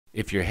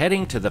If you're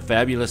heading to the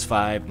Fabulous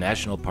 5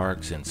 National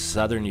Parks in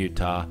southern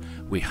Utah,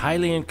 we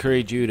highly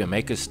encourage you to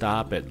make a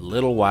stop at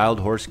Little Wild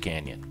Horse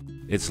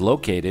Canyon. It's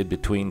located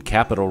between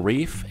Capitol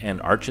Reef and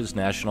Arches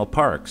National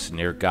Parks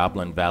near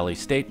Goblin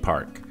State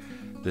Park.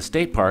 The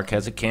state park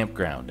has a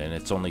campground and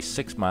it's only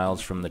 6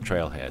 miles from the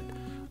trailhead.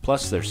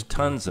 Plus there's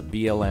tons of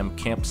BLM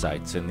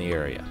campsites in the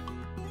area.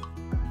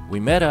 We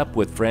met up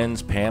with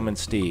friends Pam and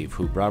Steve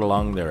who brought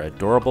along their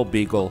adorable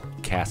beagle,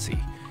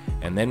 Cassie,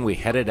 and then we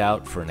headed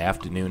out for an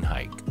afternoon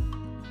hike.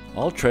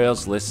 All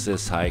Trails lists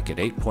this hike at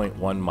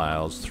 8.1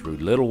 miles through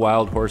Little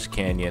Wild Horse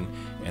Canyon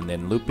and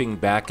then looping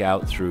back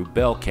out through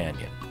Bell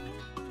Canyon.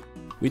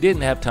 We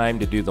didn't have time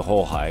to do the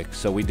whole hike,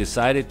 so we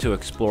decided to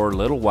explore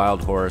Little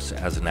Wild Horse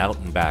as an out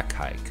and back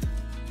hike.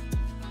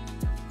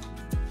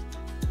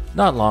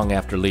 Not long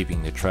after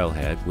leaving the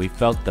trailhead, we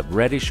felt the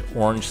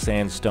reddish-orange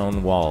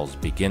sandstone walls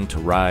begin to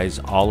rise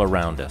all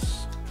around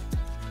us.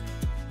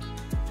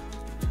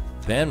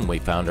 Then we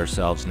found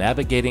ourselves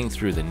navigating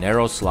through the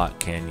narrow slot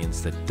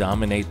canyons that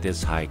dominate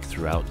this hike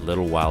throughout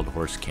Little Wild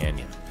Horse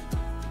Canyon.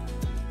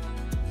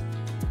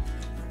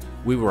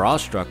 We were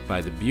awestruck by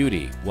the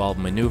beauty while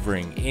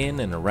maneuvering in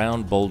and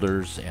around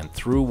boulders and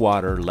through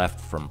water left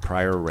from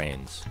prior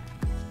rains.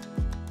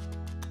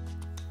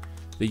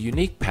 The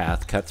unique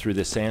path cut through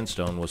the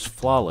sandstone was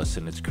flawless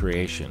in its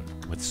creation,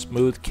 with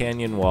smooth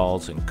canyon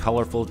walls and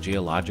colorful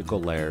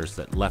geological layers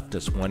that left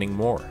us wanting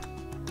more.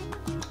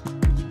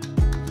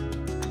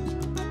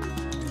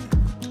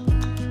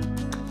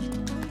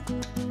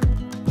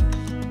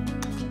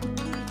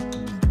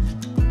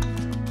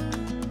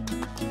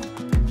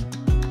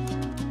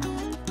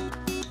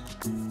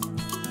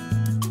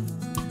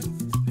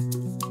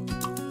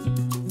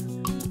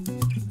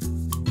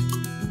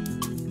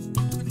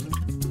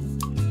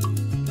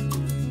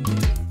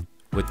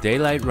 With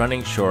daylight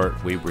running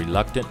short, we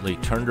reluctantly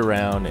turned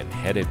around and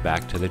headed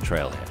back to the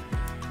trailhead.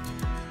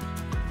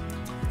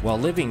 While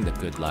living the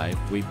good life,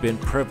 we've been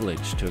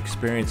privileged to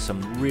experience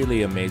some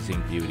really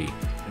amazing beauty,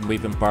 and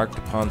we've embarked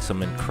upon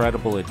some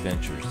incredible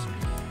adventures.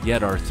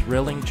 Yet our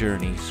thrilling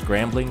journey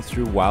scrambling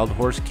through Wild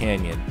Horse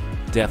Canyon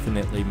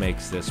definitely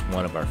makes this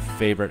one of our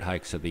favorite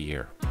hikes of the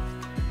year.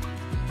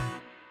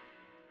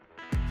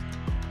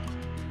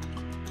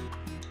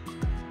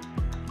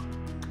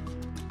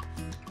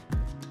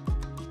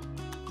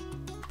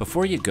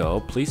 Before you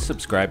go, please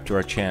subscribe to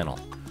our channel.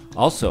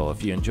 Also,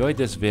 if you enjoyed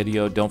this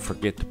video, don't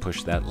forget to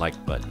push that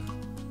like button.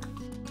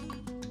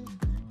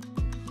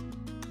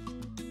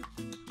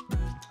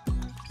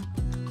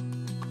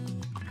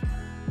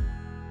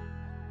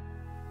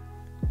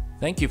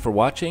 Thank you for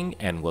watching,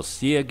 and we'll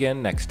see you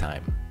again next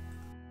time.